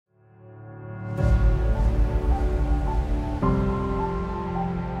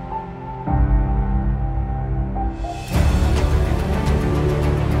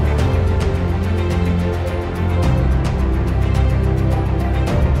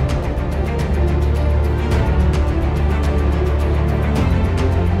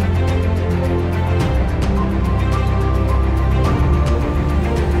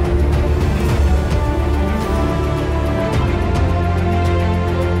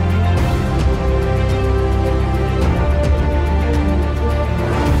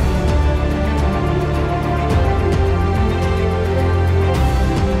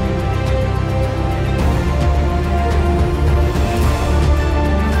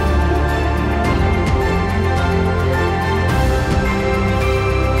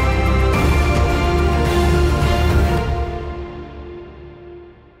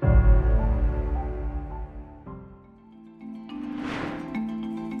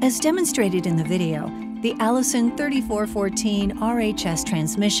As demonstrated in the video, the Allison 3414 RHS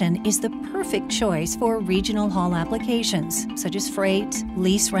transmission is the perfect choice for regional haul applications such as freight,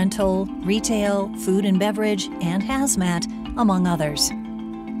 lease rental, retail, food and beverage, and hazmat, among others.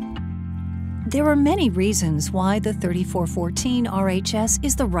 There are many reasons why the 3414 RHS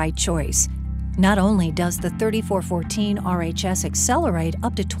is the right choice. Not only does the 3414 RHS accelerate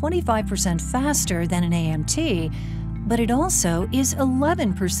up to 25% faster than an AMT, but it also is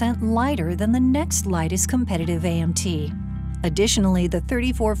 11% lighter than the next lightest competitive AMT. Additionally, the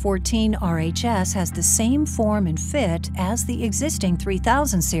 3414 RHS has the same form and fit as the existing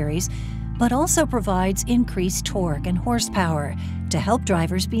 3000 series, but also provides increased torque and horsepower to help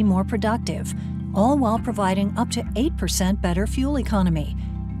drivers be more productive, all while providing up to 8% better fuel economy.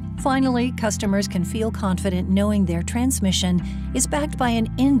 Finally, customers can feel confident knowing their transmission is backed by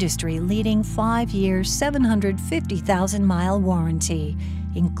an industry-leading 5-year, 750,000-mile warranty,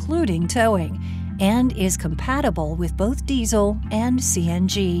 including towing, and is compatible with both diesel and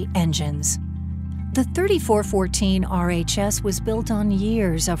CNG engines. The 3414 RHS was built on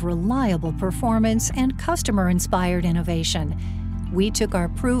years of reliable performance and customer-inspired innovation. We took our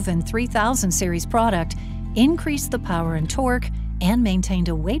proven 3000 series product, increased the power and torque, and maintained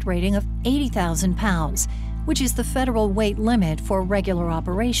a weight rating of 80,000 pounds, which is the federal weight limit for regular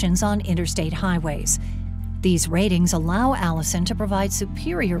operations on interstate highways. These ratings allow Allison to provide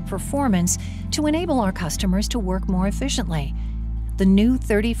superior performance to enable our customers to work more efficiently. The new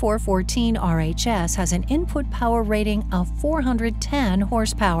 3414 RHS has an input power rating of 410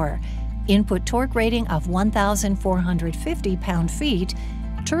 horsepower, input torque rating of 1,450 pound-feet,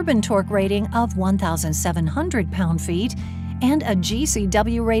 turbine torque rating of 1,700 pound-feet, and a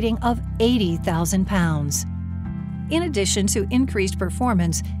GCW rating of 80,000 pounds. In addition to increased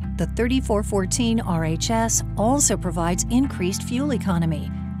performance, the 3414 RHS also provides increased fuel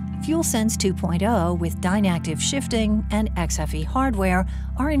economy. FuelSense 2.0 with Dynactive shifting and XFE hardware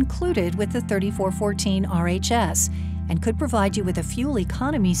are included with the 3414 RHS and could provide you with a fuel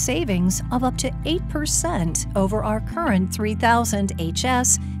economy savings of up to 8% over our current 3000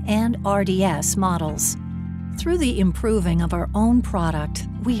 HS and RDS models. Through the improving of our own product,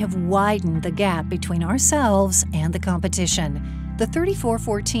 we have widened the gap between ourselves and the competition. The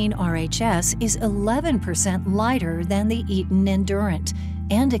 3414 RHS is 11% lighter than the Eaton Endurant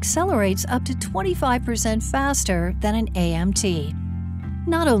and accelerates up to 25% faster than an AMT.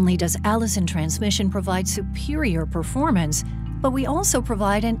 Not only does Allison transmission provide superior performance, but we also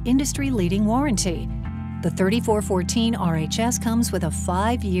provide an industry-leading warranty. The 3414 RHS comes with a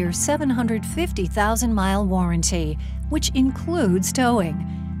 5-year, 750,000-mile warranty, which includes towing.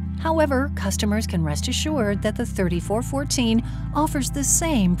 However, customers can rest assured that the 3414 offers the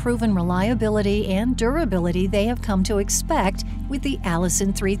same proven reliability and durability they have come to expect with the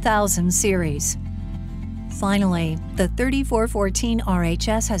Allison 3000 series. Finally, the 3414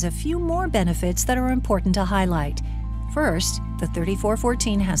 RHS has a few more benefits that are important to highlight. First, the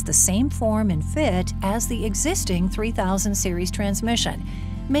 3414 has the same form and fit as the existing 3000 series transmission,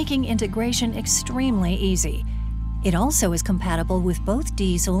 making integration extremely easy. It also is compatible with both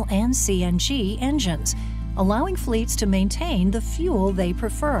diesel and CNG engines, allowing fleets to maintain the fuel they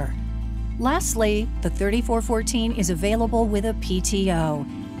prefer. Lastly, the 3414 is available with a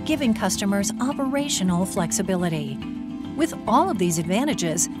PTO, giving customers operational flexibility. With all of these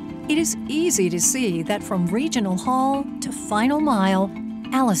advantages, it is easy to see that from regional haul to final mile,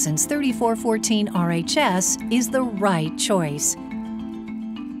 Allison's 3414 RHS is the right choice.